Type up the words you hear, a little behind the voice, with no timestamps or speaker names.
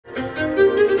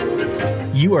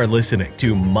You are listening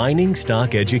to Mining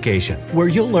Stock Education, where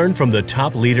you'll learn from the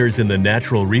top leaders in the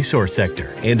natural resource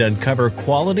sector and uncover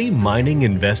quality mining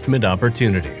investment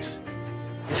opportunities.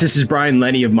 This is Brian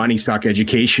Leni of Mining Stock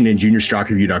Education and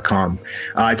JuniorStockReview.com.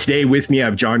 Today with me, I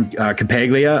have John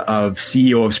Ciampaglia, of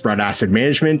CEO of Sprott Asset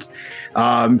Management.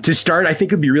 To start, I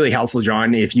think it would be really helpful,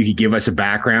 John, if you could give us a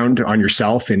background on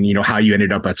yourself and how you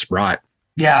ended up at Sprott.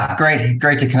 Yeah,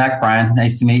 great to connect, Brian.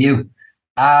 Nice to meet you.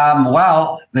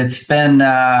 Well, it's been,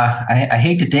 I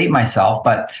hate to date myself,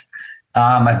 but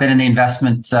I've been in the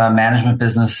investment management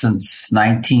business since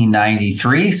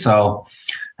 1993. So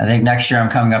I think next year I'm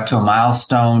coming up to a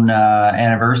milestone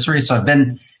anniversary. So I've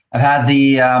had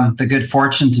the good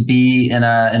fortune to be in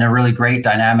a really great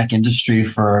dynamic industry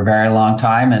for a very long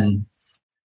time. And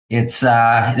it's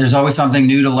there's always something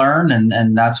new to learn.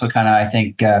 And that's what kind of, I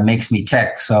think, makes me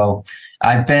tick. So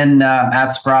I've been at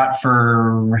Sprott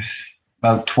for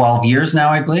about 12 years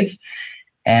now, I believe.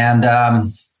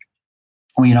 And,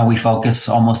 we focus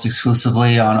almost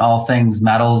exclusively on all things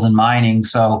metals and mining.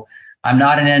 So I'm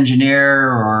not an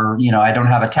engineer or, I don't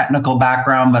have a technical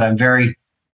background, but I'm very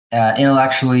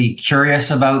intellectually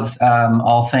curious about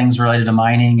all things related to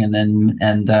mining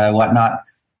and whatnot.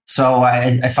 So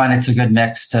I find it's a good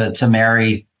mix to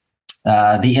marry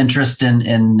the interest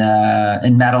in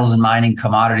metals and mining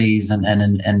commodities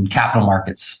and capital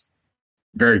markets.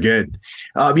 Very good.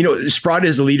 Sprott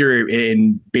is a leader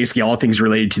in basically all things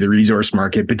related to the resource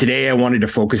market. But today I wanted to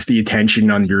focus the attention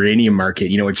on the uranium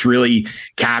market. It's really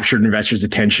captured investors'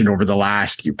 attention over the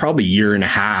last probably year and a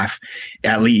half,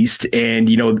 at least. And,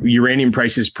 uranium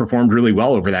prices performed really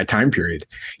well over that time period.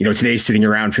 Today sitting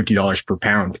around $50 per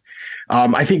pound.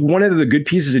 I think one of the good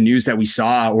pieces of news that we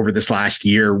saw over this last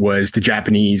year was the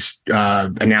Japanese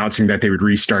announcing that they would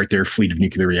restart their fleet of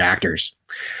nuclear reactors.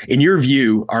 In your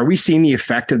view, are we seeing the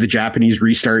effect of the Japanese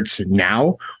restarts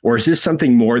now, or is this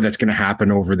something more that's going to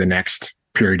happen over the next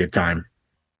period of time?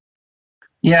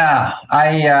 Yeah,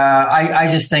 I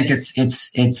just think it's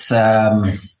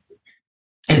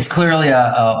clearly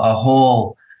a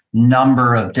whole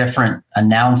number of different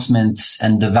announcements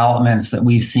and developments that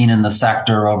we've seen in the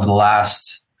sector over the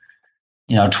last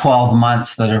 12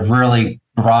 months that have really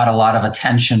brought a lot of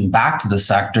attention back to the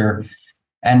sector.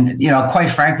 And quite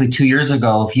frankly, 2 years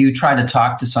ago, if you try to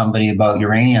talk to somebody about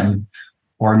uranium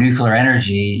or nuclear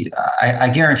energy, I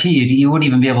guarantee you wouldn't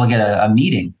even be able to get a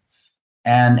meeting.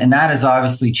 And that has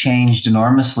obviously changed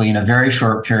enormously in a very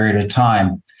short period of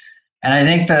time. And I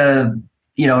think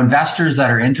investors that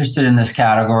are interested in this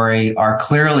category are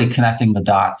clearly connecting the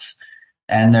dots.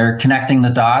 And they're connecting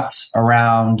the dots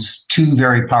around two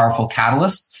very powerful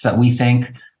catalysts that we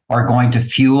think are going to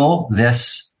fuel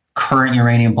this current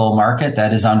uranium bull market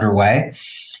that is underway.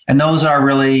 And those are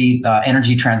really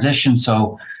energy transition.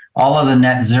 So all of the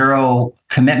net zero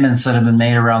commitments that have been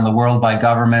made around the world by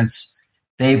governments,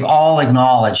 they've all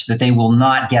acknowledged that they will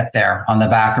not get there on the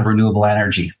back of renewable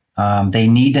energy. They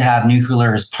need to have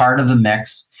nuclear as part of the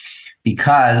mix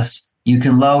because you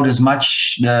can load as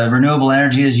much renewable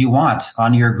energy as you want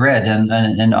on your grid.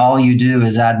 And all you do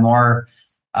is add more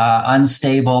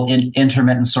unstable,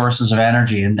 intermittent sources of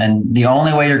energy. And the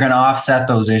only way you're going to offset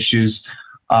those issues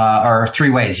are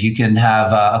three ways. You can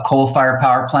have a coal-fired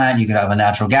power plant, you could have a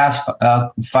natural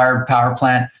gas-fired power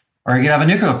plant, or you could have a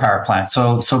nuclear power plant.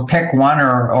 So pick one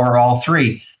or all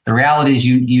three. The reality is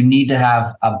you need to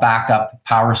have a backup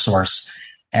power source.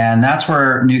 And that's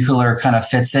where nuclear kind of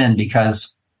fits in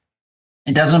because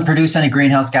it doesn't produce any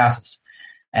greenhouse gases.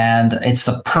 And it's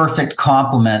the perfect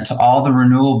complement to all the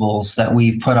renewables that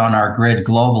we've put on our grid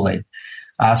globally.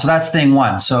 So that's thing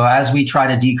one. So as we try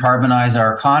to decarbonize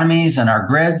our economies and our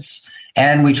grids,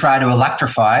 and we try to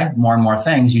electrify more and more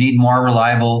things, you need more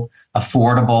reliable,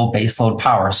 affordable baseload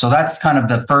power. So that's kind of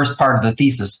the first part of the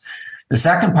thesis. The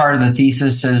second part of the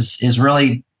thesis is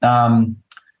really come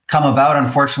about,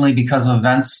 unfortunately, because of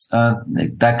events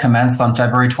that commenced on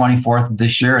February 24th of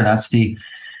this year, and that's the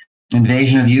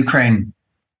invasion of Ukraine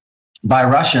by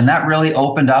Russia. And that really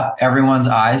opened up everyone's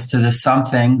eyes to this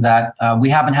something that we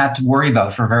haven't had to worry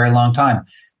about for a very long time,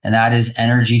 and that is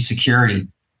energy security.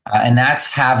 And that's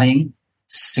having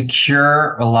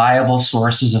secure, reliable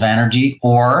sources of energy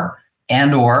or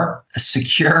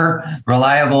secure,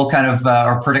 reliable kind of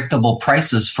or predictable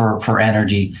prices for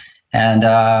energy. And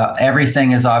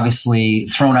everything is obviously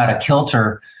thrown out of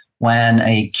kilter when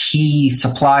a key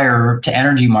supplier to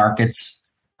energy markets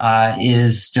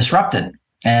is disrupted.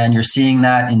 And you're seeing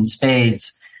that in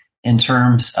spades in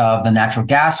terms of the natural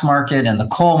gas market and the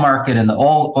coal market and the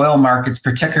oil markets,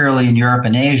 particularly in Europe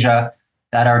and Asia,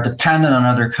 that are dependent on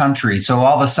other countries. So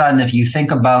all of a sudden, if you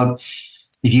think about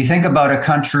a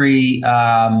country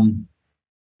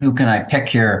who can I pick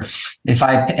here? If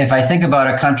I think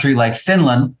about a country like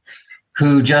Finland,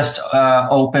 who just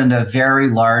opened a very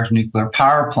large nuclear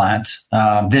power plant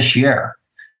this year,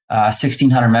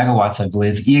 1,600 megawatts, I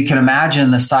believe. You can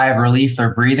imagine the sigh of relief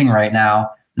they're breathing right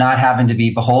now, not having to be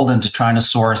beholden to trying to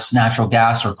source natural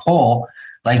gas or coal,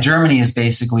 like Germany is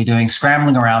basically doing,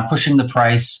 scrambling around, pushing the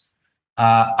price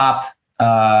up.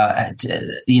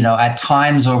 At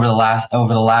times over the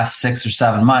last 6 or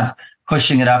 7 months,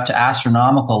 pushing it up to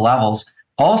astronomical levels.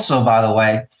 Also, by the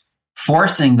way,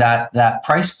 forcing that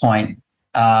price point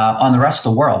on the rest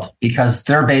of the world, because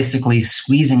they're basically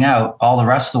squeezing out all the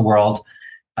rest of the world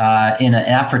in an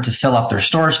effort to fill up their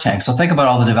storage tanks. So think about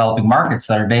all the developing markets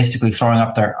that are basically throwing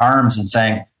up their arms and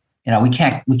saying, we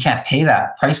can't pay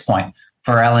that price point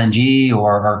for LNG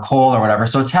or coal or whatever.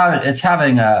 So it's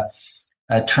having a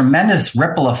tremendous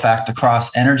ripple effect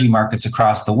across energy markets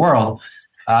across the world,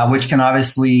 which can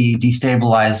obviously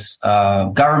destabilize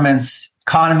governments,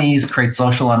 economies, create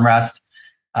social unrest.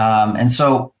 And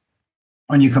so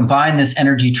when you combine this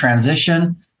energy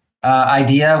transition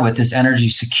idea with this energy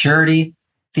security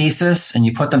thesis, and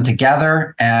you put them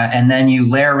together, and then you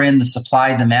layer in the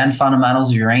supply demand fundamentals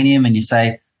of uranium, and you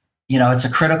say, it's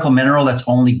a critical mineral that's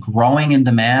only growing in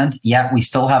demand, yet we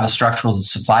still have a structural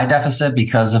supply deficit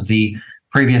because of the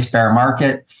previous bear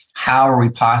market. How are we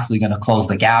possibly going to close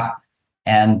the gap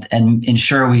and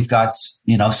ensure we've got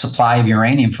supply of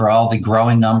uranium for all the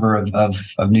growing number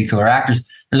of nuclear reactors?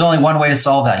 There's only one way to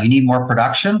solve that. You need more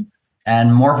production,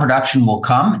 and more production will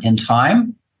come in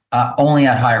time, only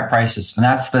at higher prices. And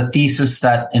that's the thesis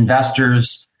that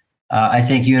investors, I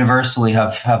think, universally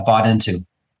have bought into.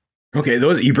 Okay,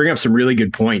 you bring up some really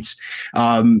good points.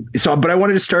 But I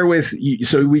wanted to start with,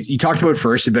 you talked about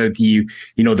first about the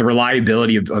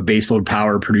reliability of baseload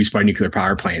power produced by nuclear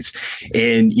power plants.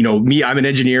 And, I'm an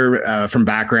engineer from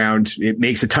background. It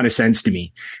makes a ton of sense to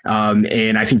me.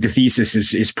 And I think the thesis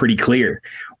is pretty clear.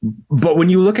 But when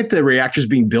you look at the reactors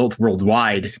being built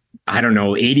worldwide, I don't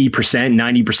know, 80%,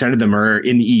 90% of them are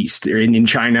in the East, or in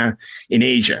China, in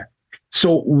Asia.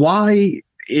 So why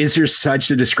is there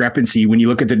such a discrepancy when you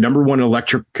look at the number one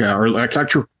electric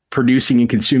producing and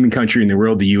consuming country in the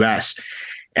world, the U.S.,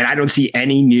 and I don't see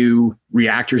any new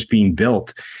reactors being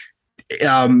built?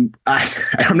 I'm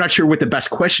not sure what the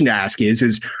best question to ask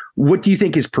is what do you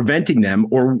think is preventing them,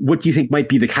 or what do you think might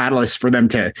be the catalyst for them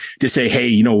to say, hey,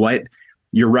 you know what,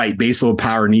 you're right, baseload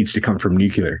power needs to come from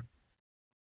nuclear?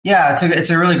 Yeah, it's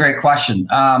a really great question.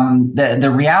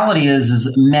 The reality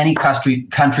is many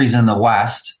countries in the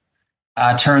West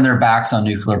turn their backs on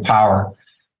nuclear power,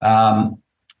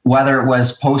 whether it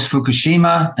was post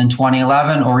Fukushima in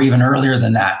 2011 or even earlier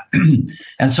than that.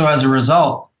 And so as a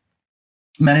result,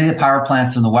 many of the power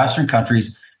plants in the Western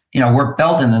countries, were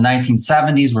built in the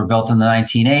 1970s, were built in the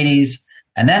 1980s.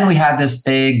 And then we had this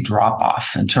big drop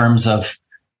off in terms of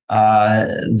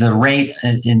the rate,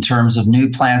 in terms of new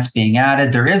plants being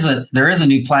added. There is a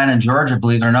new plant in Georgia,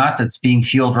 believe it or not, that's being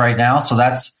fueled right now. So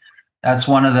that's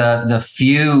one of the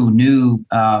few new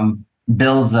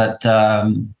builds that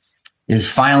is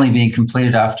finally being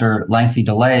completed after lengthy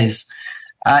delays.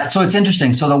 So it's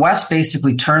interesting. So the West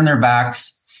basically turned their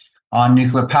backs on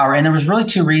nuclear power. And there was really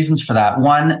two reasons for that.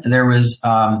 One, there was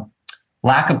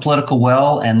lack of political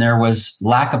will, and there was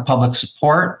lack of public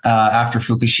support. After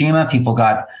Fukushima, people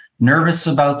got nervous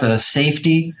about the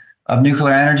safety of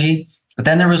nuclear energy. But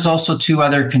then there was also two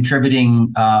other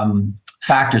contributing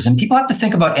factors. And people have to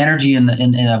think about energy in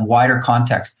a wider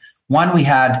context. One, we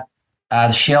had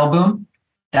the shale boom.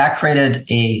 That created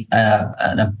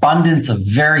an abundance of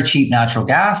very cheap natural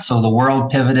gas. So the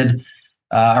world pivoted,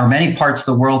 or many parts of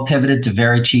the world pivoted to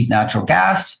very cheap natural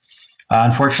gas.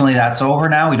 Unfortunately, that's over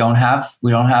now. We don't have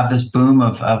this boom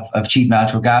of cheap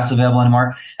natural gas available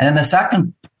anymore. And then the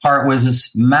second part was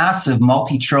this massive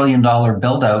multi-trillion-dollar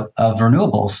build out of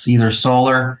renewables, either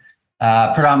solar,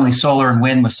 predominantly solar and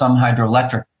wind with some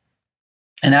hydroelectric.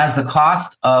 And as the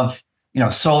cost of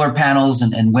solar panels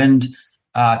and wind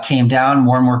came down,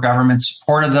 more and more governments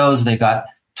supported those. They got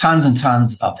tons and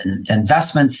tons of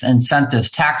investments,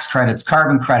 incentives, tax credits,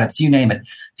 carbon credits, you name it,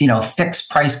 fixed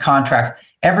price contracts.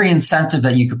 Every incentive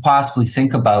that you could possibly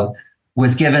think about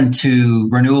was given to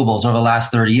renewables over the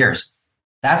last 30 years.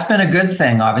 That's been a good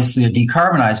thing, obviously, to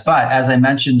decarbonize. But as I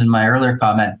mentioned in my earlier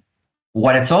comment,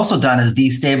 what it's also done is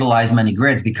destabilize many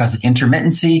grids because of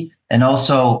intermittency and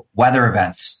also weather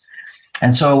events.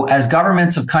 And so as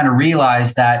governments have kind of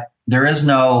realized that there is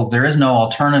no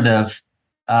alternative,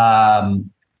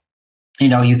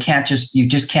 you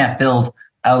just can't build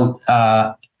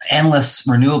out endless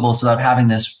renewables without having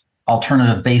this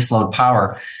alternative baseload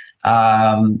power.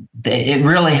 It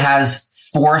really has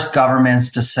forced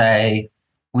governments to say,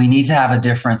 we need to have a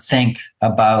different think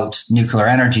about nuclear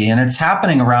energy. And it's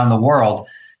happening around the world.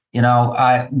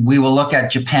 We will look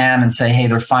at Japan and say, hey,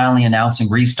 they're finally announcing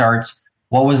restarts.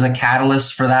 What was the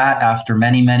catalyst for that after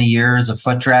many, many years of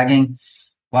foot dragging?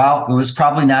 Well, it was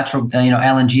probably natural,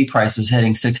 LNG prices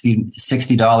hitting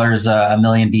 $60 a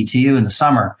million BTU in the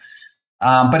summer.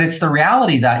 But it's the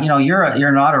reality that,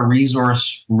 you're not a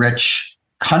resource rich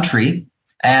country.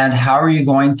 And how are you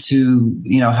going to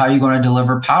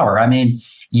deliver power? I mean,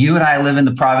 you and I live in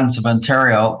the province of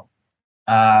Ontario,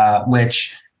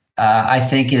 which I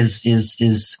think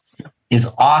is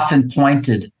often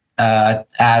pointed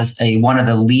as one of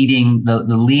the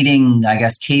leading, I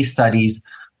guess, case studies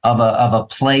of a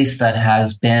place that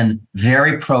has been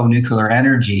very pro nuclear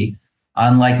energy,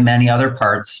 unlike many other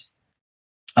parts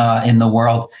in the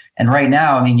world. And right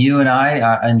now, I mean, you and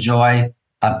I enjoy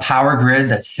a power grid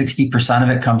that 60% of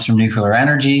it comes from nuclear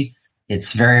energy.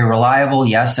 It's very reliable.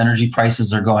 Yes, energy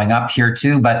prices are going up here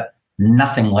too, but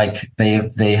nothing like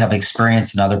they have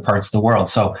experienced in other parts of the world.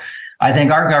 So I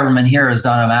think our government here has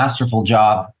done a masterful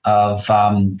job of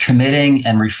committing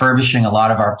and refurbishing a lot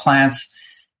of our plants,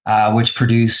 which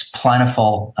produce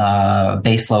plentiful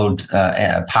baseload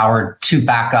power to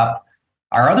back up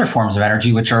our other forms of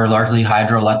energy, which are largely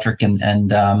hydroelectric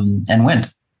and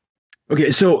wind. Okay,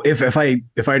 so if I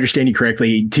understand you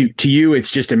correctly, to you,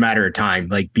 it's just a matter of time,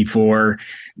 like before,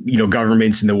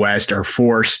 governments in the West are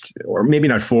forced, or maybe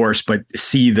not forced, but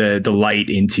see the light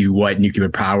into what nuclear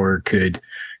power could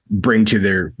bring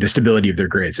to the stability of their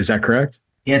grids. Is that correct?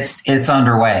 It's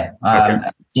underway. Okay.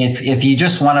 If you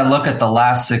just want to look at the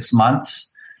last 6 months,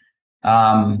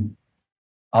 I'll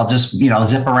just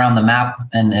zip around the map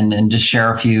and just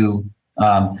share a few.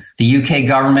 The UK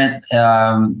government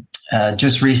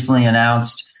just recently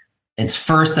announced its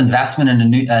first investment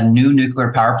in a new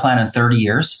nuclear power plant in 30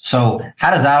 years. So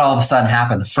how does that all of a sudden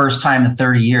happen? The first time in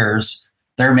 30 years,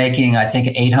 they're making, I think,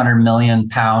 £800 million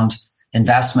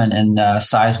investment in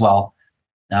Sizewell,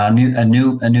 a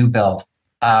new build.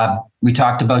 We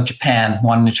talked about Japan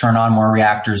wanting to turn on more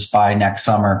reactors by next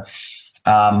summer.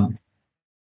 South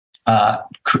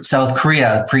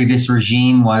Korea, the previous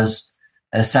regime was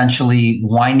essentially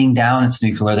winding down its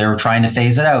nuclear. They were trying to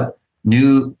phase it out.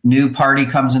 New party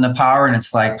comes into power and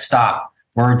it's like, stop.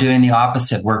 We're doing the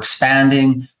opposite. We're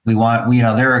expanding.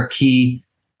 They're a key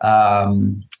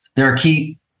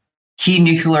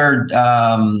nuclear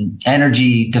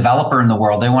energy developer in the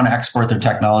world. They want to export their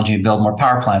technology and build more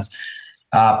power plants.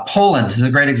 Poland is a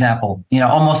great example.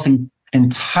 Almost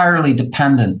entirely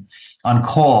dependent on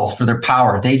coal for their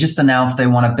power. They just announced they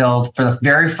want to build for the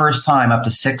very first time up to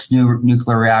 6 new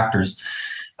nuclear reactors.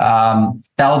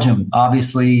 Belgium,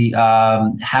 obviously,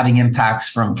 having impacts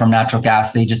from natural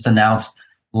gas. They just announced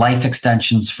life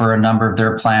extensions for a number of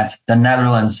their plants. The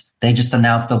Netherlands, they just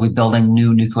announced they'll be building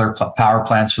new nuclear power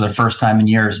plants for the first time in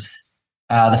years.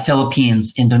 The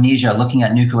Philippines, Indonesia, looking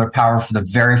at nuclear power for the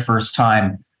very first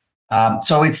time.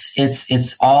 So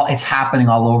it's happening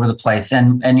all over the place.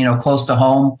 And close to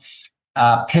home,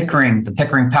 Pickering, the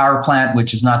Pickering power plant,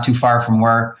 which is not too far from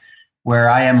where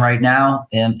I am right now,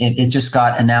 it just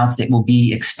got announced it will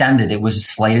be extended. It was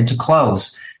slated to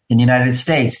close. In the United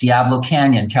States, Diablo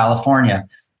Canyon, California,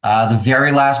 the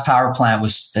very last power plant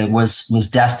was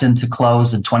destined to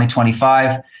close in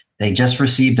 2025. They just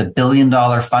received $1 billion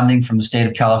funding from the state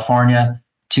of California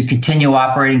to continue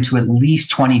operating to at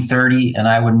least 2030, and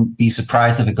I wouldn't be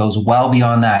surprised if it goes well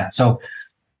beyond that. So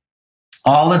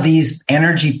all of these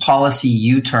energy policy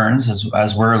U-turns,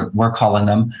 as we're calling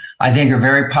them, I think are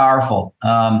very powerful.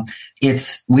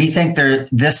 We think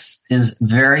this is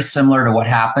very similar to what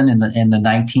happened in the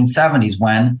 1970s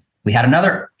when we had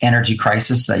another energy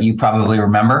crisis that you probably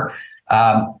remember,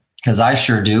 because I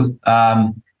sure do.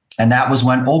 And that was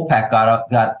when OPEC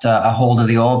got a hold of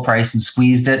the oil price and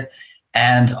squeezed it.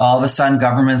 And all of a sudden,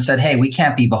 government said, "Hey, we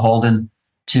can't be beholden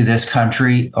to this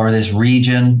country or this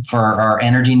region for our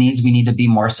energy needs. We need to be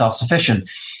more self-sufficient."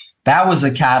 That was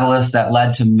a catalyst that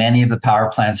led to many of the power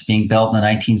plants being built in the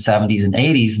 1970s and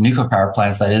 80s, nuclear power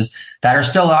plants, that is, that are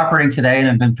still operating today and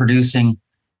have been producing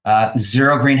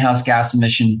zero greenhouse gas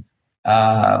emission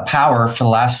power for the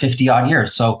last 50 odd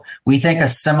years. So we think a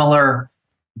similar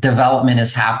development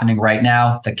is happening right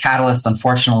now. The catalyst,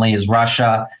 unfortunately, is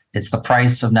Russia. It's the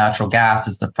price of natural gas.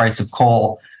 It's the price of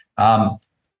coal. And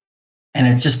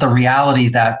it's just the reality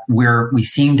that we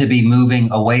seem to be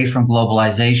moving away from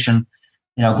globalization.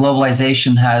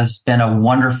 Globalization has been a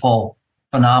wonderful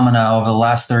phenomena over the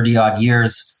last 30 odd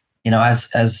years.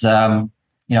 Since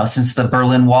the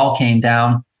Berlin Wall came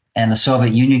down and the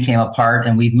Soviet Union came apart,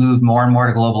 and we've moved more and more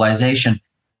to globalization.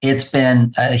 It's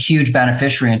been a huge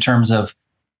beneficiary in terms of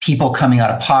people coming out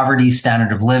of poverty,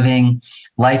 standard of living,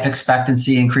 life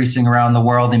expectancy increasing around the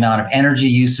world, the amount of energy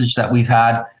usage that we've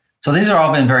had. So these are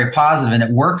all been very positive, and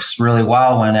it works really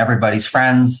well when everybody's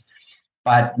friends.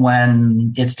 But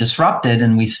when it's disrupted,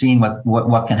 and we've seen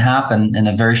what can happen in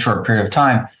a very short period of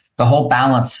time, the whole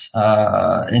balance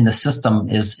in the system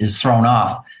is thrown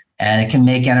off, and it can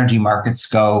make energy markets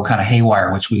go kind of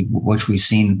haywire, which we've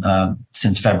seen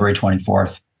since February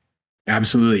 24th.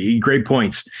 Absolutely. Great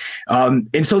points.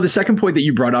 And so the second point that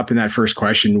you brought up in that first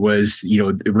question was,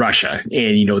 Russia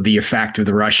and, the effect of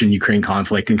the Russian-Ukraine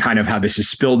conflict and kind of how this has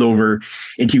spilled over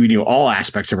into, all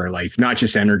aspects of our life, not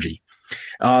just energy.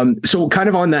 So kind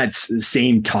of on that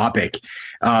same topic,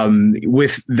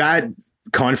 with that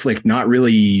conflict not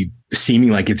really seeming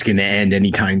like it's going to end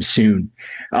anytime soon,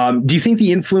 do you think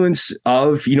the influence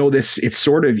of, this, it's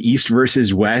sort of East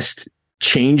versus West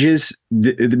changes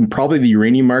probably the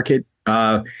uranium market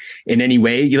in any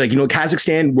way?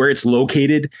 Kazakhstan, where it's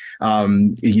located,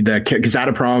 the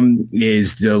Kazatomprom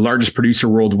is the largest producer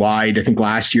worldwide. I think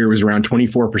last year was around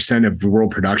 24% of the world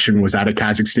production was out of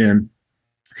Kazakhstan.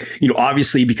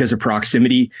 Obviously because of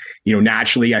proximity,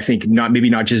 naturally, I think not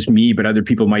just me, but other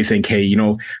people might think, hey,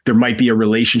 there might be a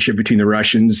relationship between the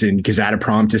Russians and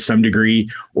Kazatomprom to some degree,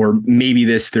 or maybe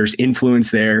there's influence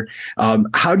there.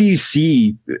 How do you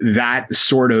see that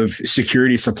sort of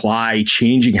security supply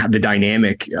changing the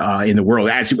dynamic in the world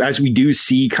as we do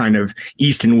see kind of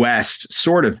East and West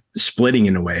sort of splitting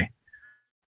in a way?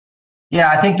 Yeah,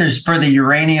 I think for the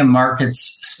uranium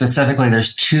markets specifically,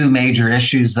 there's two major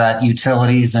issues that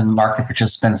utilities and market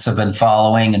participants have been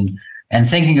following and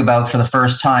thinking about for the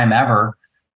first time ever.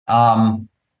 And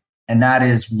that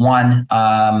is one,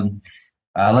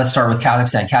 let's start with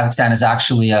Kazakhstan. Kazakhstan is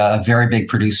actually a very big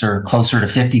producer, closer to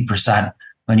 50%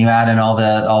 when you add in all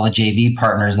the JV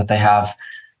partners that they have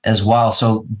as well.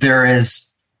 So there is,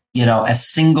 a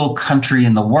single country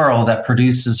in the world that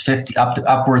produces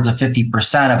upwards of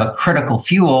 50% of a critical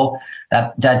fuel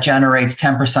that generates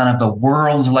 10% of the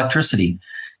world's electricity.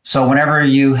 So whenever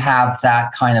you have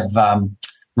that kind of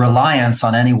reliance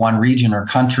on any one region or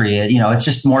country, it's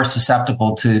just more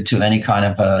susceptible to any kind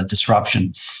of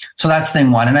disruption. So that's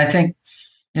thing one. And I think,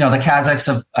 the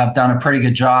Kazakhs have done a pretty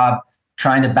good job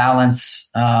trying to balance,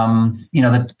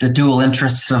 the dual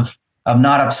interests of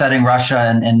not upsetting Russia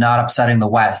and not upsetting the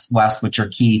West, which are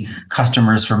key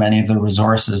customers for many of the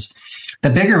resources.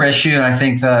 The bigger issue, and I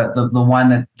think the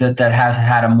one that has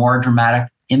had a more dramatic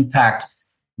impact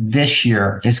this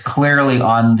year, is clearly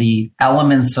on the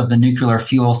elements of the nuclear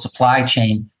fuel supply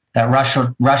chain that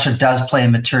Russia does play a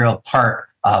material part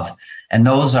of. And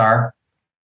those are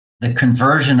the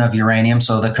conversion of uranium,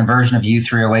 so the conversion of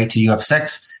U3O8 to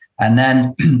UF6, and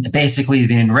then basically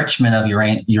the enrichment of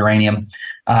uranium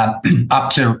up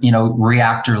to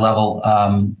reactor level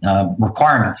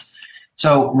requirements.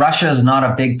 So Russia is not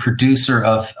a big producer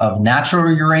of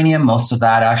natural uranium. Most of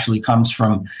that actually comes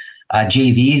from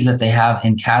JVs that they have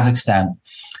in Kazakhstan.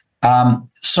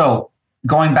 So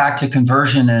going back to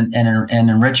conversion and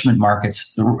enrichment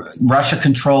markets, Russia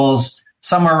controls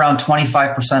somewhere around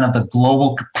 25% of the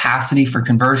global capacity for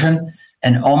conversion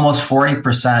and almost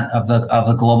 40% of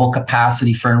the global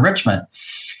capacity for enrichment.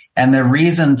 And the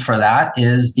reason for that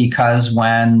is because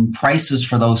when prices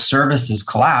for those services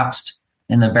collapsed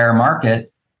in the bear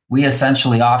market, we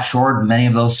essentially offshored many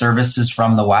of those services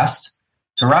from the West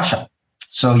to Russia.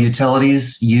 So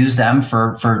utilities use them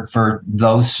for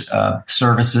those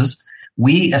services.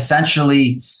 We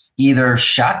essentially either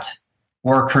shut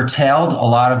or curtailed a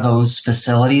lot of those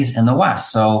facilities in the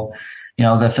West. So,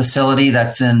 the facility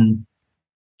that's in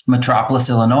Metropolis,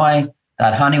 Illinois,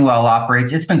 that Honeywell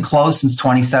operates, it's been closed since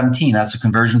 2017. That's a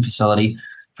conversion facility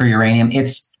for uranium.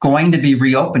 It's going to be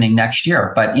reopening next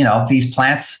year. But, these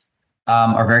plants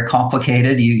are very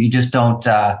complicated. You just don't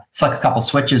flick a couple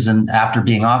switches and after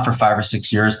being off for 5 or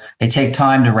 6 years, they take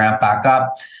time to ramp back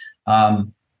up.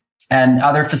 And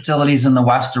other facilities in the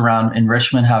West around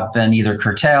enrichment have been either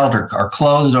curtailed or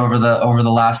closed over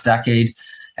the last decade.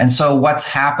 And so what's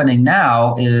happening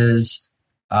now is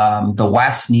the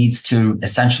West needs to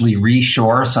essentially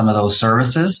reshore some of those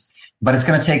services, but it's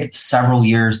going to take several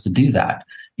years to do that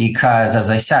because, as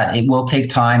I said, it will take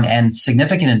time and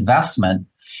significant investment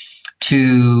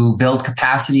to build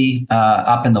capacity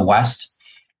up in the West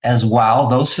as well.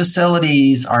 Those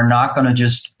facilities are not going to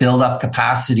just build up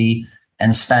capacity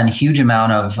and spend a huge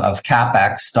amount of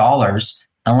CapEx dollars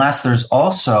unless there's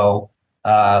also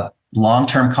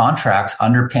long-term contracts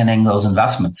underpinning those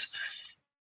investments.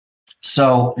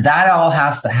 So that all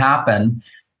has to happen.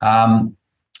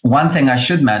 one thing I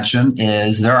should mention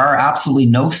is there are absolutely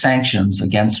no sanctions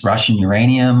against Russian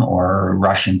uranium or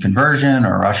Russian conversion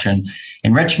or Russian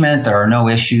enrichment. There are no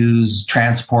issues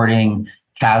transporting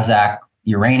Kazakh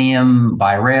uranium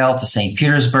by rail to St.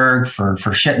 Petersburg for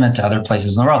shipment to other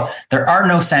places in the world. There are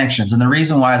no sanctions. And the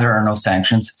reason why there are no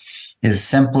sanctions is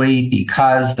simply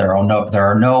because there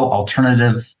are no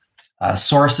alternative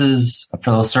sources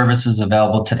for those services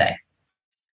available today.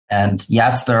 And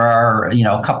yes, there are,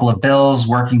 a couple of bills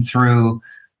working through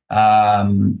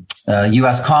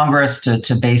U.S. Congress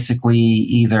to basically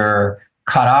either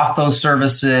cut off those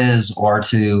services or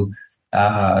to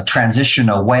transition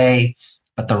away.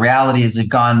 But the reality is they've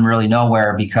gone really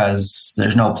nowhere because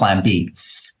there's no plan B.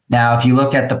 Now, if you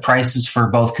look at the prices for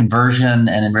both conversion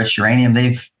and enriched uranium,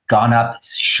 they've gone up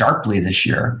sharply this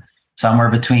year, somewhere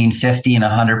between 50 and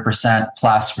 100%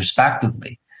 plus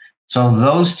respectively. So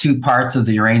those two parts of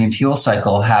the uranium fuel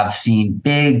cycle have seen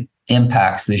big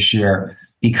impacts this year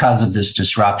because of this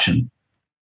disruption.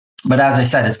 But as I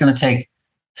said, it's going to take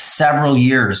several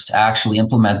years to actually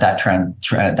implement that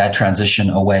that transition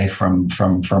away from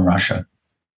Russia.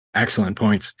 Excellent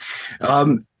points.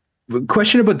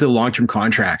 Question about the long-term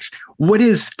contracts. What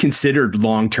is considered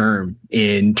long-term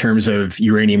in terms of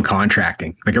uranium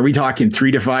contracting? Like, are we talking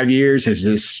 3 to 5 years? Is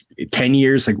this 10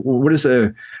 years? Like, what does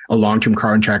a long-term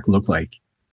contract look like?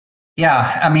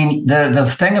 Yeah, I mean,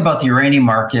 the thing about the uranium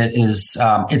market is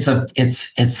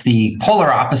it's the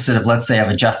polar opposite of, let's say, of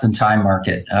a just-in-time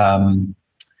market. When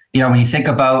you think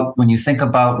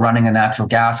about running a natural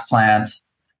gas plant,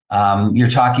 you're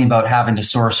talking about having to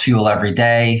source fuel every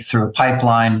day through a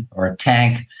pipeline or a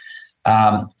tank.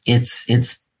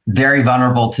 It's very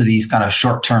vulnerable to these kind of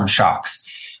short-term shocks.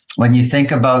 When you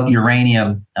think about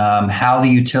uranium, how the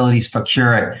utilities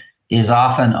procure it is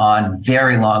often on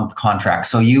very long contracts.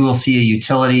 So you will see a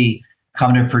utility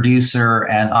come to a producer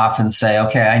and often say,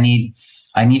 okay, I need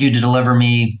you to deliver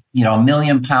me, 1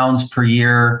 million pounds per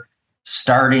year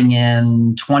starting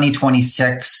in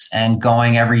 2026 and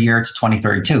going every year to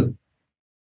 2032.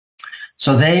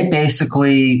 So they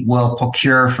basically will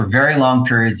procure for very long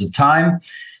periods of time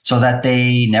so that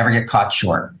they never get caught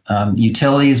short.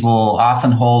 Utilities will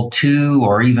often hold 2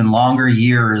 or even longer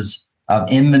years of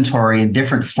inventory in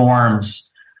different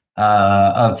forms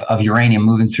of uranium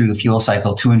moving through the fuel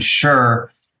cycle to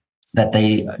ensure that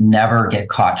they never get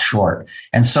caught short.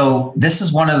 And so this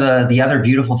is one of the other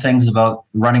beautiful things about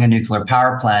running a nuclear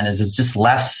power plant is it's just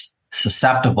less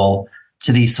susceptible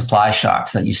to these supply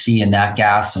shocks that you see in nat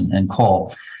gas and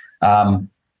coal.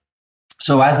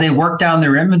 So as they work down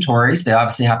their inventories, they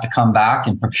obviously have to come back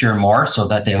and procure more so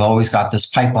that they've always got this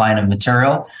pipeline of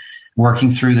material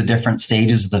working through the different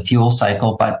stages of the fuel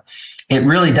cycle. But it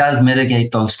really does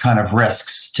mitigate those kind of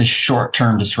risks to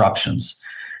short-term disruptions.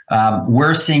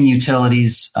 We're seeing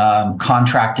utilities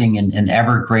contracting in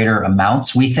ever greater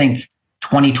amounts. We think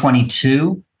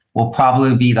 2022 will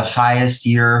probably be the highest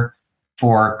year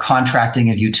for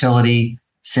contracting of utility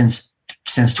since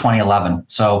 2011.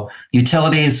 So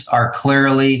utilities are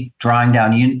clearly drawing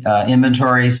down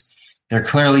inventories. They're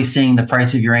clearly seeing the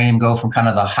price of uranium go from kind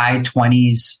of the high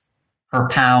 20s per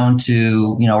pound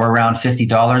to, we're around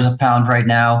 $50 a pound right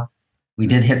now. We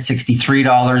did hit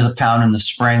 $63 a pound in the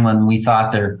spring when we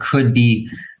thought there could be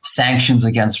sanctions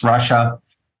against Russia.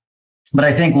 But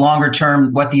I think longer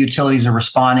term, what the utilities are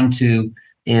responding to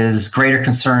is greater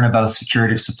concern about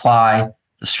security of supply,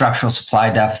 the structural supply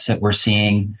deficit we're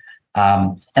seeing.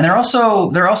 And they're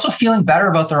also feeling better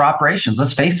about their operations.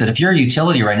 Let's face it, if you're a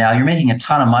utility right now, you're making a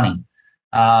ton of money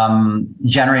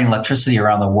generating electricity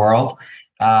around the world.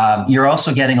 You're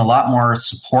also getting a lot more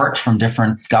support from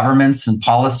different governments and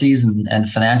policies and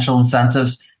financial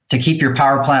incentives to keep your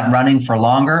power plant running for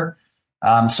longer.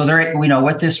 So they're,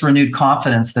 with this renewed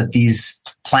confidence that these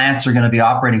plants are going to be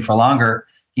operating for longer,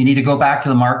 you need to go back to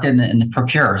the market and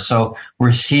procure. So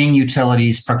we're seeing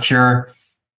utilities procure.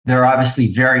 They're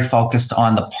obviously very focused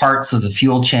on the parts of the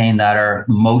fuel chain that are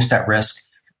most at risk,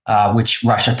 which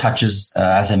Russia touches,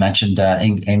 as I mentioned,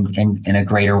 in a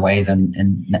greater way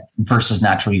than versus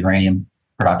natural uranium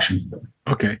production.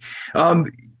 Okay.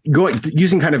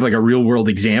 Using kind of like a real world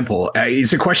example,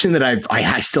 it's a question that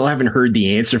I still haven't heard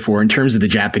the answer for in terms of the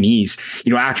Japanese.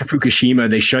 After Fukushima,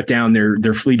 they shut down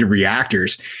their fleet of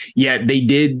reactors. Yet they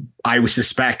did, I would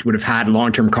suspect, would have had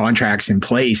long-term contracts in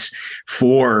place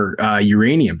for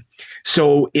uranium.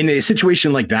 So in a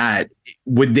situation like that,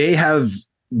 would they have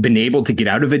been able to get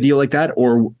out of a deal like that,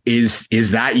 or is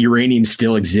that uranium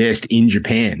still exist in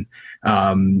Japan?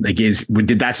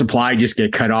 Did that supply just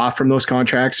get cut off from those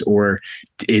contracts, or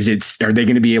are they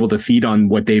going to be able to feed on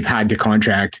what they've had to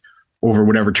contract over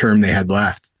whatever term they had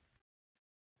left?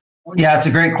 Yeah, it's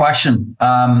a great question.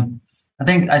 I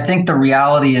think the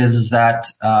reality is that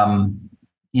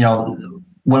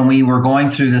when we were going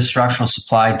through this structural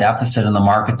supply deficit in the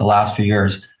market the last few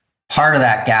years, part of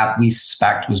that gap we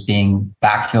suspect was being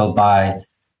backfilled by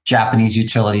Japanese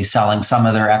utilities selling some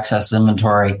of their excess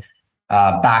inventory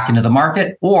back into the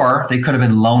market, or they could have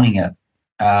been loaning it.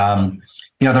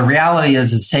 The reality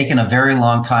is it's taken a very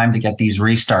long time to get these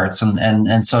restarts,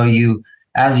 and so you,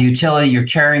 as a utility, you're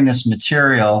carrying this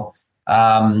material,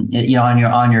 on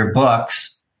your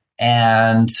books,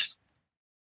 and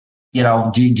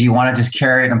do you want to just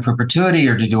carry it in perpetuity,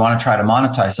 or do you want to try to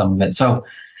monetize some of it? So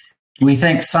we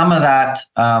think some of that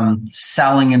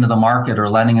selling into the market or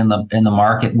lending in the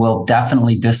market will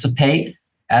definitely dissipate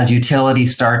as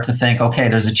utilities start to think, okay,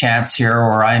 there's a chance here,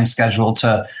 or I am scheduled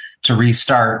to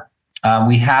restart.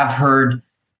 We have heard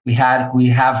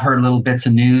little bits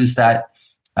of news that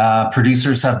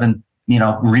producers have been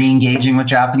re-engaging with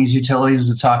Japanese utilities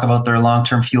to talk about their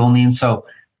long-term fuel needs. So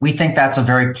we think that's a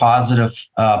very positive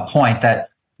point. That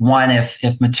one,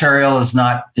 if material is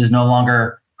no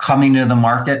longer coming to the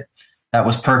market that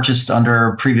was purchased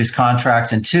under previous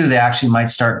contracts, and two, they actually might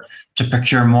start to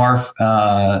procure more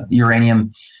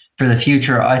uranium for the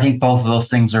future. I think both of those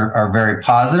things are very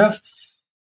positive.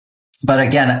 But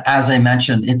again, as I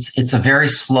mentioned, it's a very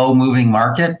slow moving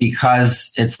market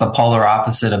because it's the polar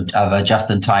opposite of a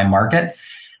just-in-time market.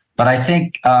 But I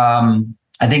think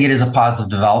it is a positive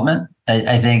development.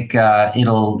 I think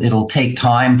it'll take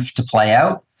time to play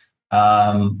out.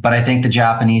 But I think the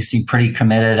Japanese seem pretty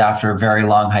committed after a very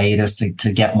long hiatus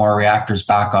to get more reactors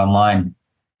back online.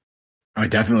 Oh,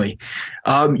 definitely.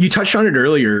 You touched on it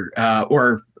earlier,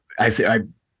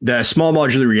 the small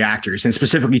modular reactors, and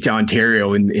specifically to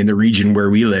Ontario in the region where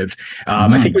we live. I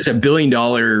think it was $1 billion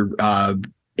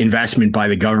investment by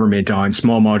the government on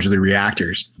small modular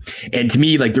reactors. And to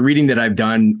me, like the reading that I've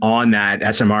done on that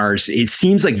SMRs, it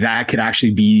seems like that could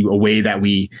actually be a way that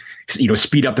we,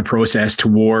 speed up the process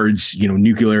towards,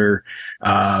 nuclear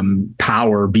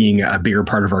power being a bigger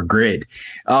part of our grid.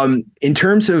 In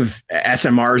terms of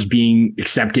SMRs being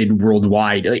accepted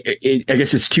worldwide, I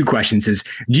guess it's two questions.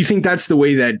 Do you think that's the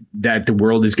way that the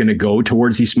world is going to go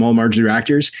towards these small modular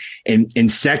reactors?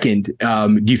 And second,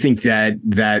 do you think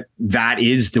that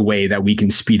is the way that we can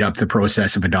speed up the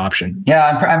process of adoption?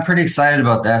 Yeah, I'm pretty excited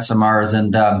about the SMRs,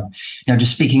 and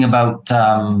just speaking about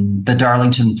the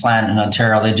Darlington plant in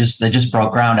Ontario, they just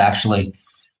broke ground actually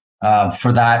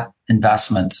for that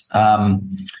investment.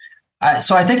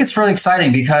 So I think it's really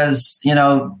exciting because,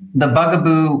 the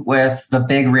bugaboo with the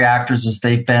big reactors is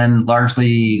they've been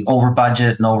largely over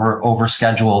budget and over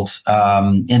scheduled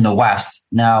in the West.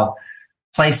 Now,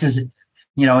 places,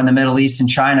 in the Middle East and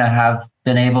China have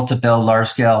been able to build large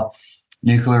scale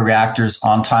nuclear reactors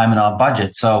on time and on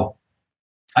budget. So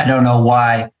I don't know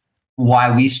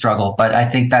why we struggle, but I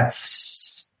think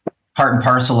that's part and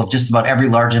parcel of just about every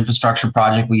large infrastructure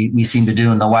project we seem to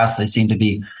do in the West. They seem to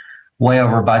be way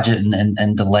over budget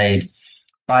and delayed.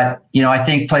 But, I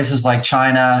think places like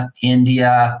China,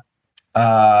 India,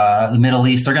 the Middle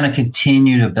East, they're going to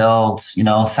continue to build,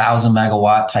 1,000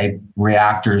 megawatt type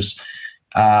reactors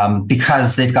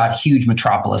because they've got huge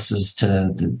metropolises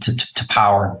to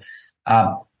power.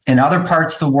 In other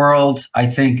parts of the world, I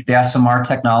think the SMR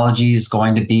technology is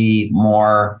going to be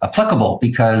more applicable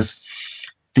because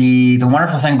the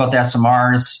wonderful thing about the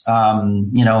SMRs,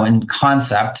 in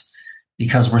concept,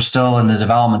 because we're still in the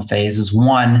development phase, is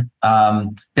one,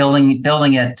 building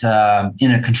it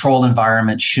in a controlled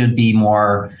environment should be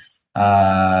more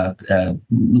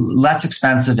less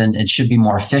expensive and it should be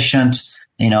more efficient,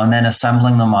 and then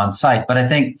assembling them on site. But I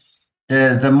think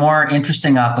the more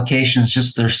interesting application is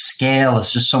just their scale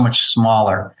is just so much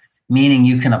smaller, meaning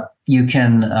you can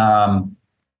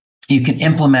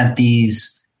implement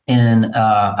these in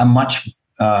a much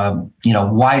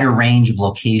wider range of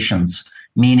locations.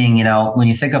 Meaning, when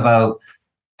you think about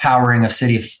powering a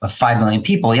city of 5 million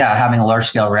people, yeah, having a large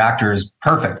scale reactor is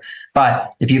perfect.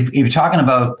 But if you're talking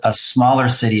about a smaller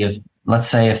city of, let's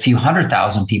say, a few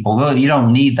 100,000 people, well, you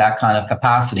don't need that kind of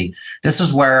capacity. This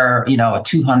is where, a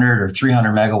 200 or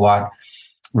 300 megawatt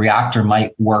reactor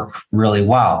might work really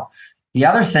well. The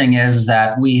other thing is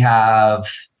that we have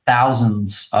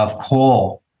thousands of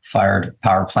coal-fired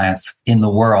power plants in the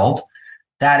world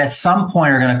that at some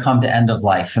point are going to come to end of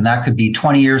life. And that could be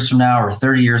 20 years from now or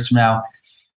 30 years from now.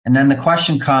 And then the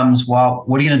question comes, well,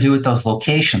 what are you going to do with those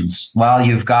locations? Well,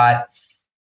 you've got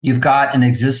an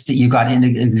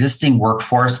existing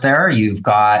workforce there. You've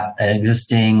got an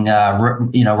existing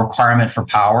requirement for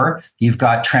power. You've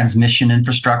got transmission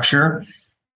infrastructure.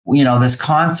 This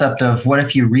concept of what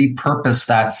if you repurpose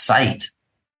that site?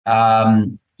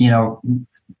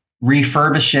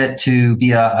 refurbish it to be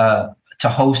to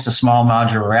host a small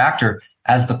modular reactor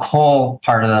as the coal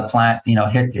part of the plant,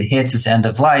 hits its end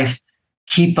of life,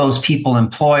 keep those people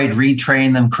employed,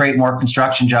 retrain them, create more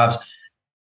construction jobs.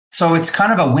 So it's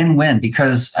kind of a win-win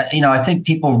because, I think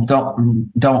people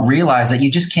don't realize that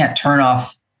you just can't turn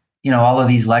off, all of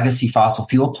these legacy fossil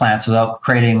fuel plants without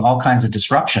creating all kinds of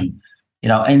disruption.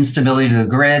 Instability to the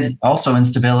grid, also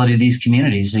instability to these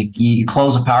communities. You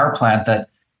close a power plant that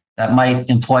might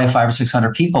employ 500 or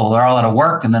 600 people. They're all out of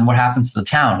work. And then what happens to the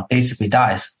town? It basically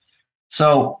dies.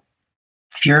 So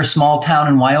if you're a small town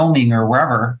in Wyoming or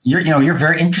wherever, you're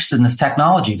very interested in this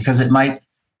technology because it might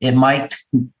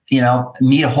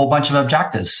meet a whole bunch of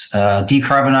objectives,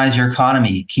 decarbonize your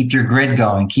economy, keep your grid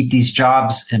going, keep these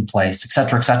jobs in place, et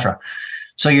cetera, et cetera.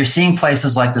 So you're seeing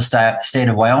places like the state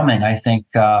of Wyoming, I think,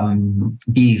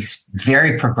 be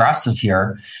very progressive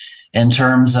here in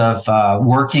terms of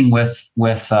working with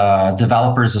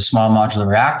developers of small modular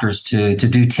reactors to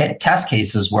do test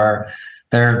cases where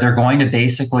they're going to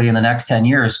basically in the next 10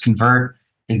 years convert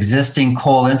existing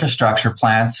coal infrastructure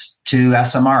plants to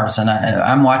SMRs. And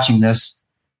I'm watching this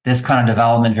kind of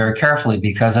development very carefully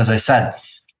because, as I said,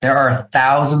 there are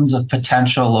thousands of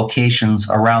potential locations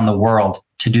around the world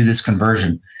to do this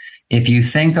conversion. If you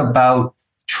think about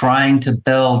trying to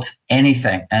build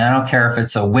anything, and I don't care if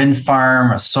it's a wind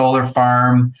farm, a solar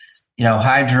farm,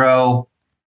 hydro,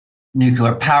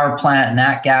 nuclear power plant,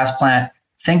 nat gas plant,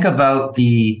 think about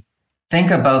the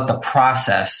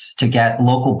process to get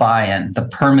local buy-in, the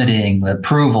permitting, the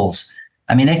approvals.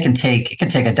 I mean, it can take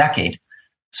a decade.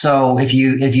 So if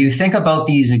you think about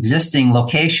these existing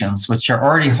locations, which are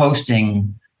already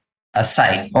hosting a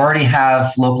site, already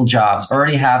have local jobs,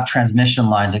 already have transmission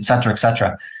lines, et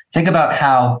cetera, think about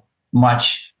how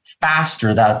much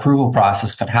faster that approval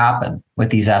process could happen with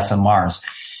these SMRs.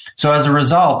 So as a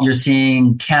result, you're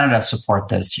seeing Canada support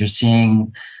this. You're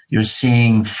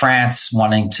seeing France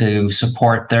wanting to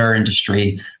support their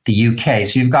industry, the UK.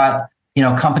 So you've got,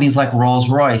 companies like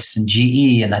Rolls-Royce and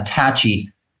GE and Hitachi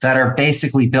that are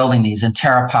basically building these, and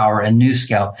TerraPower and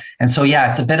NuScale. And so,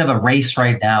 it's a bit of a race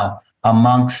right now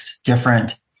amongst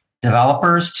different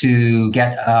developers to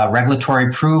get regulatory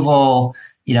approval,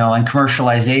 and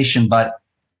commercialization. But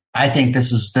I think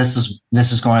this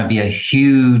is going to be a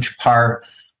huge part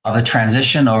of a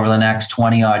transition over the next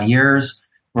 20 odd years.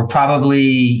 We're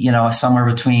probably, somewhere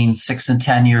between 6 and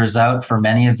 10 years out for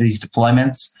many of these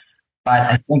deployments.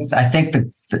 But I think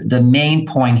the main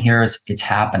point here is it's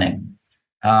happening.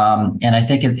 And I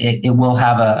think it will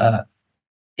have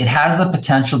it has the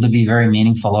potential to be very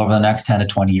meaningful over the next 10 to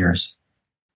 20 years.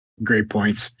 Great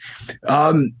points.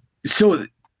 So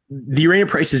the uranium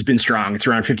price has been strong. It's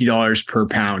around $50 per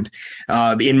pound.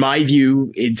 In my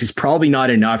view, it's probably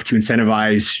not enough to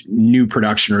incentivize new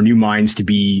production or new mines to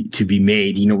be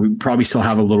made. We probably still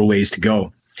have a little ways to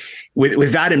go.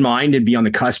 With that in mind and be on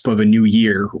the cusp of a new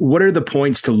year, what are the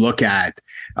points to look at,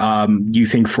 you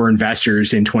think, for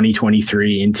investors in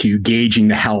 2023 into gauging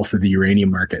the health of the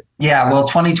uranium market? Yeah, well,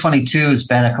 2022 has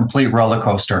been a complete roller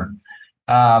coaster.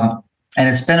 And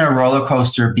it's been a roller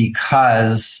coaster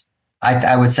because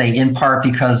I would say in part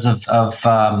because of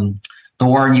the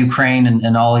war in Ukraine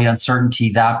and all the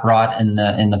uncertainty that brought in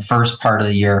the first part of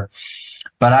the year.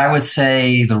 But I would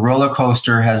say the roller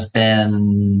coaster has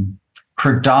been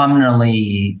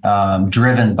predominantly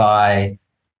driven by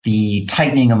the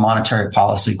tightening of monetary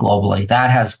policy globally. That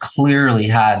has clearly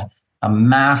had a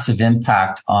massive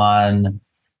impact on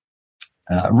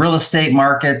real estate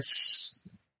markets,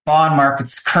 bond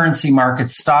markets, currency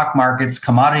markets, stock markets,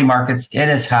 commodity markets. It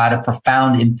has had a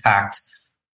profound impact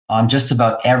on just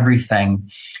about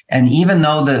everything. And even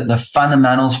though the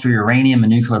fundamentals for uranium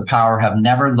and nuclear power have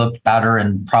never looked better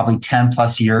in probably 10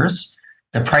 plus years,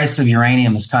 the price of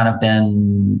uranium has kind of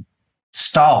been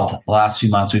stalled the last few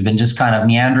months. We've been just kind of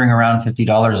meandering around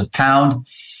 $50 a pound.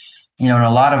 And a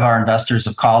lot of our investors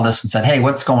have called us and said, hey,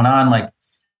 what's going on? Like,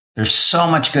 there's so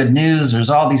much good news. There's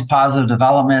all these positive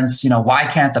developments. Why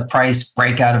can't the price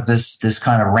break out of this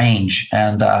kind of range?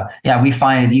 And we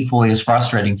find it equally as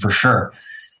frustrating for sure.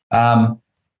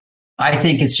 I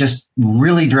think it's just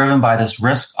really driven by this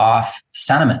risk-off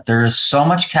sentiment. There is so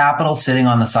much capital sitting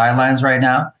on the sidelines right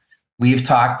now.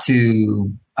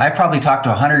 I've probably talked to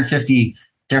 150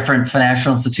 different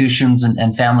financial institutions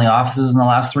and family offices in the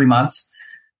last 3 months.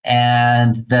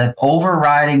 And the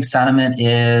overriding sentiment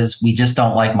is we just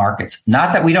don't like markets.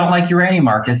 Not that we don't like uranium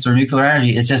markets or nuclear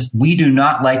energy. It's just we do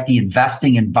not like the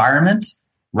investing environment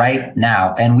right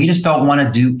now. And we just don't want to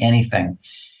do anything.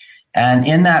 And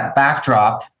in that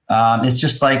backdrop, it's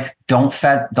just like, don't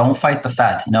fight the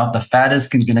Fed. If the Fed is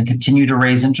going to continue to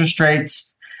raise interest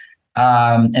rates,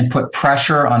 and put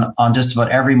pressure on just about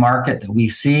every market that we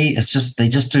see. It's just they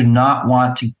just do not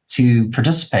want to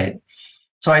participate.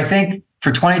 So I think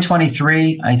for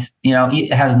 2023,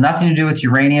 it has nothing to do with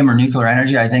uranium or nuclear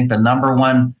energy. I think the number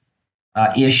one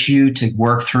issue to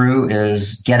work through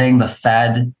is getting the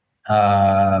Fed,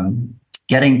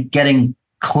 getting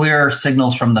clear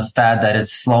signals from the Fed that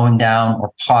it's slowing down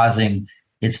or pausing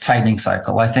its tightening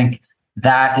cycle. I think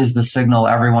that is the signal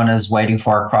everyone is waiting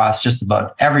for across just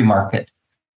about every market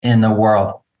in the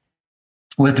world.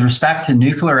 With respect to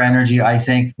nuclear energy, I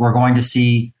think we're going to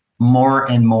see more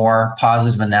and more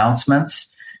positive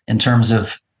announcements in terms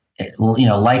of,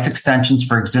 life extensions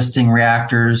for existing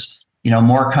reactors,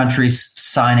 more countries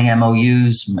signing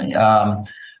MOUs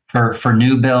for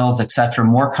new builds, et cetera.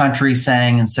 More countries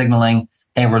saying and signaling,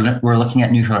 hey, we're looking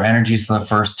at nuclear energy for the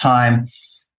first time.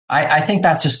 I think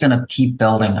that's just going to keep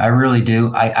building. I really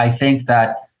do. I think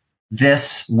that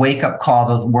this wake-up call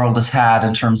that the world has had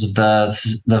in terms of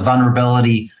the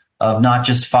vulnerability of not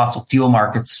just fossil fuel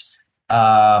markets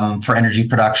for energy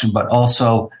production, but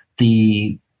also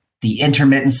the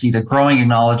intermittency, the growing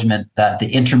acknowledgement that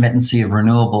the intermittency of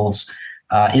renewables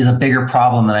is a bigger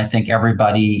problem than I think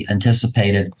everybody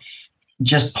anticipated,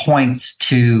 just points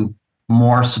to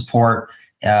more support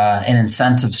and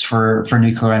incentives for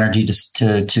nuclear energy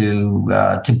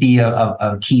to be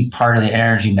a key part of the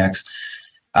energy mix.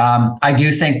 I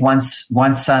do think once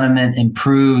sentiment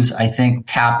improves, I think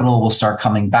capital will start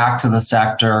coming back to the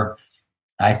sector.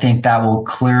 I think that will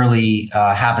clearly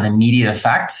have an immediate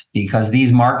effect because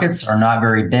these markets are not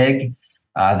very big.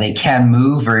 They can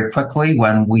move very quickly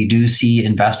when we do see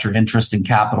investor interest in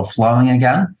capital flowing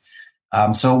again.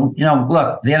 Look,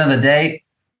 at the end of the day,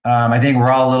 I think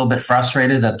we're all a little bit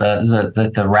frustrated that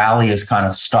the rally is kind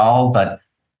of stalled, but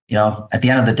at the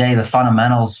end of the day, the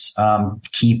fundamentals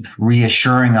keep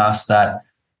reassuring us that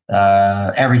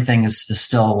everything is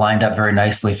still lined up very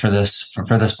nicely for this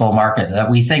bull market that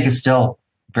we think is still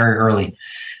very early.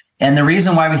 And the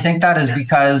reason why we think that is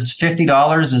because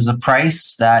 $50 is a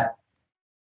price that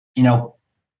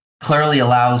clearly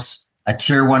allows a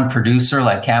tier one producer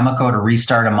like Cameco to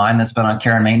restart a mine that's been on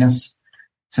care and maintenance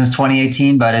since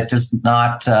 2018, but it does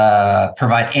not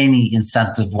provide any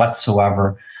incentive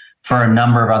whatsoever for a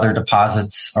number of other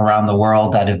deposits around the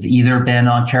world that have either been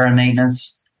on care and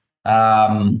maintenance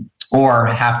or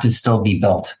have to still be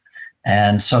built.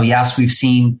 And so, yes, we've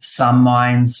seen some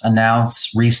mines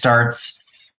announce restarts,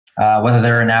 whether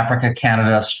they're in Africa,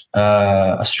 Canada,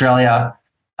 Australia.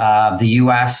 The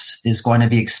U.S. is going to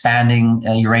be expanding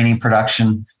uranium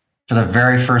production for the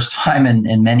very first time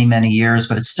in many, many years,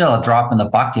 but it's still a drop in the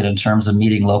bucket in terms of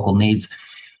meeting local needs.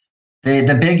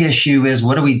 The big issue is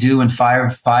what do we do in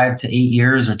 5 to 8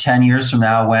 years or 10 years from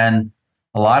now when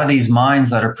a lot of these mines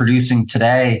that are producing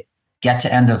today get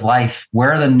to end of life?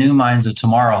 Where are the new mines of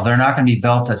tomorrow? They're not going to be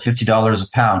built at $50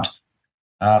 a pound.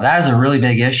 That is a really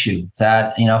big issue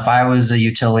that, if I was a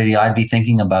utility, I'd be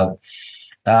thinking about.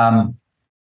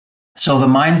 So the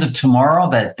mines of tomorrow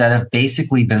that have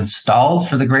basically been stalled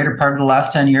for the greater part of the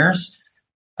last 10 years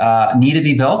need to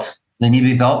be built. They need to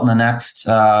be built in the next,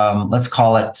 let's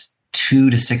call it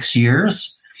 2 to 6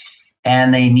 years.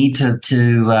 And they need to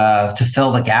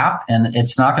fill the gap. And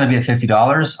it's not going to be at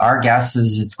 $50. Our guess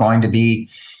is it's going to be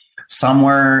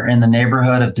somewhere in the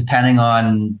neighborhood of, depending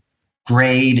on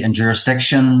grade and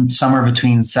jurisdiction, somewhere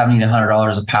between $70 to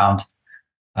 $100 a pound.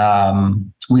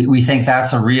 We think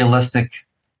that's a realistic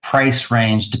price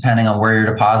range depending on where your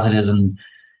deposit is and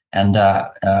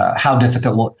how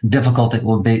difficult it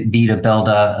will be to build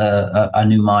a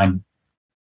new mine.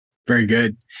 Very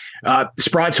good.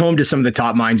 Sprott's home to some of the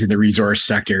top mines in the resource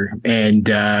sector. And,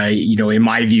 in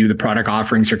my view, the product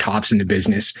offerings are tops in the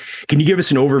business. Can you give us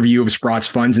an overview of Sprott's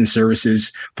funds and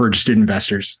services for interested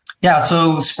investors? Yeah,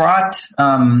 so Sprott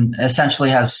essentially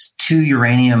has 2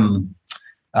 uranium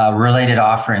related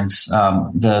offerings.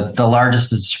 The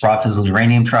largest is Sprott Physical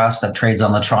Uranium Trust that trades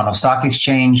on the Toronto Stock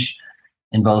Exchange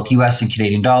in both US and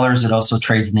Canadian dollars. It also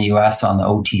trades in the US on the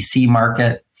OTC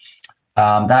market.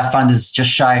 That fund is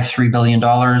just shy of $3 billion.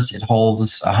 It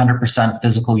holds 100%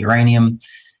 physical uranium,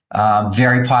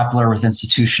 very popular with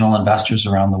institutional investors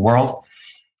around the world.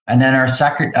 And then our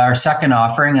second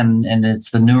offering, and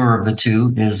it's the newer of the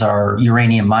two, is our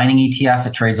uranium mining ETF.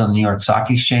 It trades on the New York Stock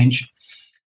Exchange.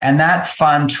 And that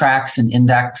fund tracks an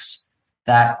index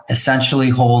that essentially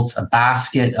holds a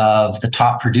basket of the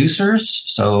top producers,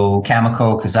 so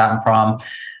Cameco, Kazatomprom,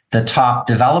 the top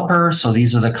developers, so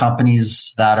these are the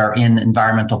companies that are in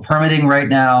environmental permitting right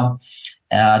now,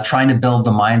 trying to build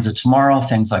the mines of tomorrow,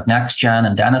 things like NextGen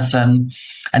and Denison.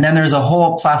 And then there's a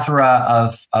whole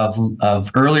plethora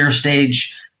of earlier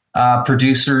stage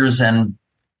producers and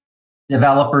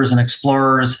developers and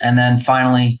explorers. And then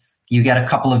finally, you get a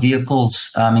couple of vehicles,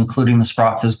 including the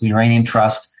Sprott Physical Uranium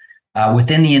Trust,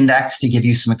 within the index to give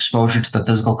you some exposure to the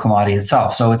physical commodity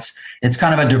itself. So it's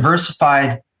kind of a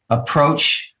diversified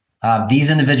approach. These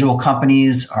individual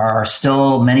companies are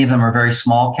still, many of them are very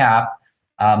small cap.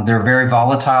 They're very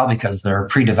volatile because they're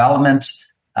pre-development.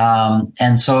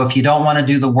 And so if you don't want to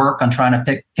do the work on trying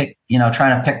to pick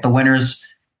the winners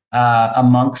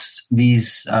amongst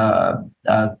these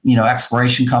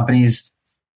exploration companies,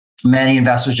 many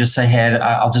investors just say, hey,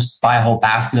 I'll just buy a whole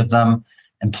basket of them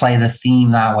and play the theme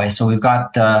that way. So we've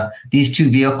got these two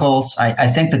vehicles. I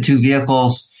think the two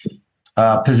vehicles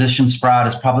position Sprott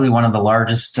as probably one of the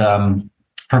largest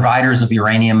providers of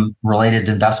uranium-related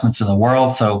investments in the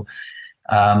world. So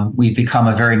we've become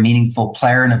a very meaningful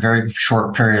player in a very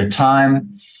short period of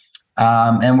time,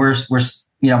 and we're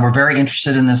very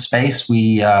interested in this space.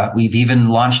 We've even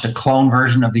launched a clone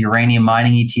version of the uranium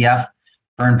mining ETF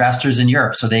for investors in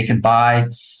Europe, so they can buy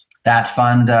that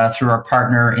fund through our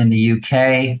partner in the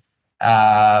UK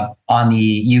on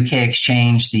the UK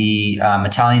exchange, the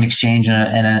Italian exchange,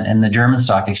 and the German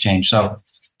stock exchange. So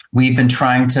we've been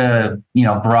trying to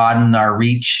broaden our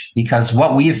reach, because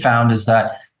what we have found is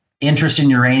that interest in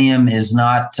uranium is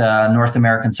not North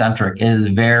American centric. It is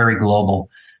very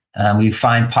global. We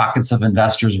find pockets of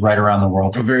investors right around the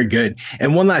world. Oh, very good.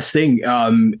 And one last thing,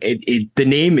 the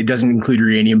name, it doesn't include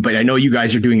uranium, but I know you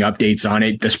guys are doing updates on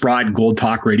it. The Sprott Gold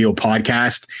Talk Radio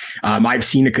podcast. I've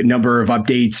seen a number of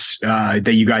updates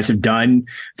that you guys have done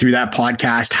through that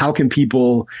podcast. How can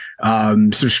people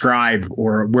subscribe,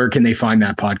 or where can they find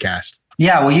that podcast?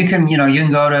 Yeah, well, you can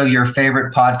go to your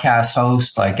favorite podcast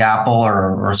host like Apple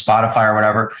or Spotify or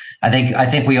whatever. I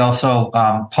think we also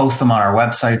post them on our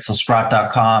website, so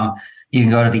Sprott.com. You can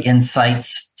go to the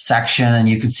Insights section and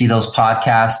you can see those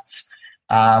podcasts.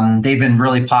 They've been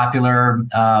really popular.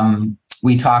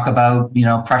 We talk about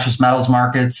precious metals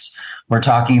markets. We're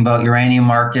talking about uranium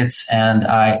markets, and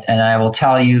I will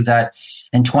tell you that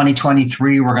in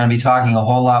 2023 we're going to be talking a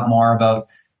whole lot more about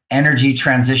energy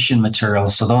transition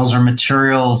materials. So those are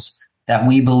materials that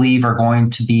we believe are going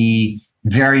to be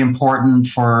very important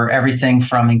for everything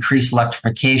from increased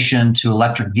electrification to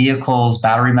electric vehicles,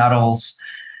 battery metals.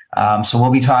 So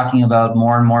we'll be talking about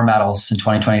more and more metals in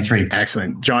 2023.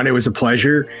 Excellent. John, it was a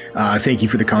pleasure. Thank you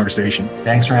for the conversation.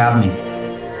 Thanks for having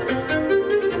me.